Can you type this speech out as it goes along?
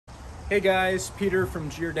Hey guys, Peter from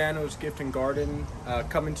Giordano's Gift and Garden,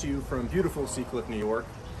 coming to you from beautiful Seacliff, New York.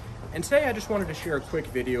 And today I just wanted to share a quick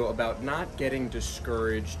video about not getting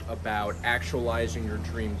discouraged about actualizing your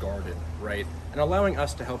dream garden, right? And allowing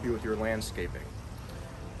us to help you with your landscaping.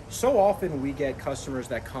 So often we get customers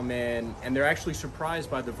that come in and they're actually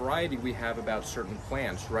surprised by the variety we have about certain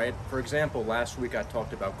plants, right? For example, last week I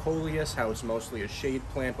talked about coleus, how it's mostly a shade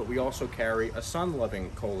plant, but we also carry a sun-loving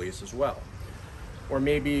coleus as well. Or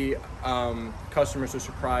maybe customers are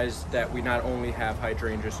surprised that we not only have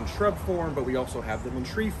hydrangeas in shrub form, but we also have them in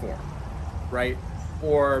tree form, right?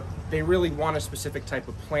 Or they really want a specific type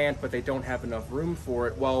of plant, but they don't have enough room for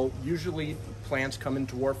it. Well, usually plants come in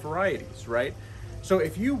dwarf varieties, right? So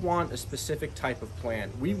if you want a specific type of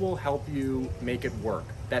plant, we will help you make it work.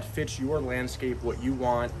 That fits your landscape, what you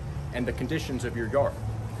want, and the conditions of your yard.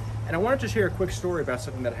 And I wanted to share a quick story about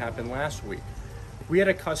something that happened last week. We had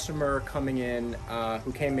a customer coming in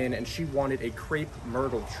who came in and she wanted a crepe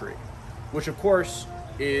myrtle tree, which of course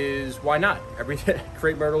is, why not?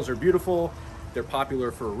 Crepe myrtles are beautiful, they're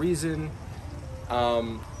popular for a reason,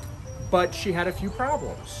 but she had a few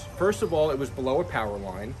problems. First of all, it was below a power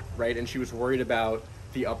line, right? And she was worried about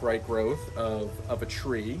the upright growth of a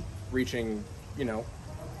tree reaching,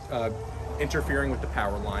 interfering with the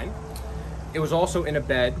power line. It was also in a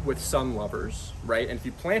bed with sun lovers, right? And if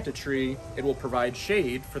you plant a tree, it will provide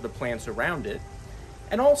shade for the plants around it.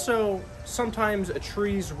 And also, sometimes a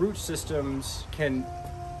tree's root systems can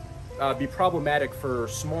be problematic for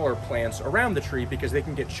smaller plants around the tree because they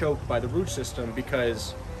can get choked by the root system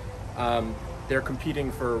because they're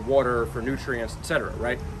competing for water, for nutrients, etc.,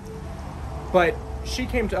 right? But she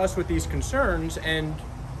came to us with these concerns and,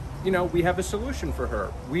 we have a solution for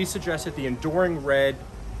her. We suggested the Enduring Red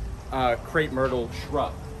Crape Myrtle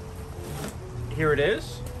shrub. Here it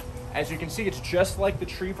is. As you can see, it's just like the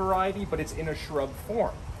tree variety, but it's in a shrub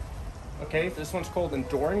form. Okay, this one's called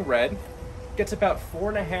Enduring Red. Gets about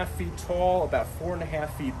 4.5 feet tall, about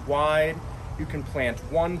 4.5 feet wide. You can plant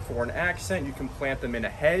one for an accent. You can plant them in a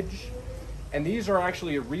hedge. And these are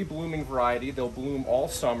actually a reblooming variety. They'll bloom all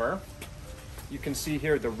summer. You can see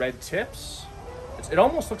here the red tips. It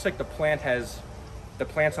almost looks like the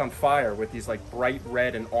plant's on fire with these like bright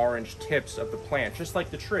red and orange tips of the plant, just like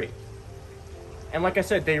the tree. And like I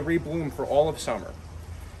said, they rebloom for all of summer.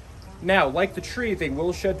 Now, like the tree, they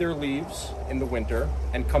will shed their leaves in the winter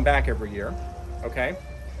and come back every year, okay?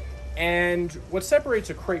 And what separates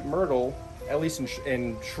a crepe myrtle, at least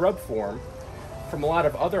in shrub form, from a lot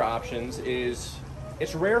of other options is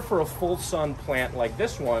it's rare for a full sun plant like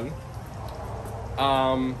this one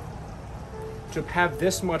to have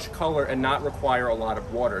this much color and not require a lot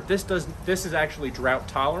of water. This is actually drought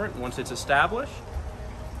tolerant once it's established.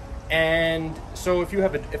 And so if you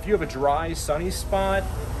have a dry, sunny spot,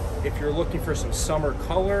 if you're looking for some summer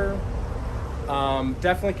color,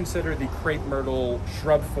 definitely consider the crepe myrtle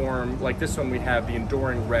shrub form like this one we have, the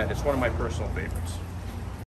Enduring Red. It's one of my personal favorites.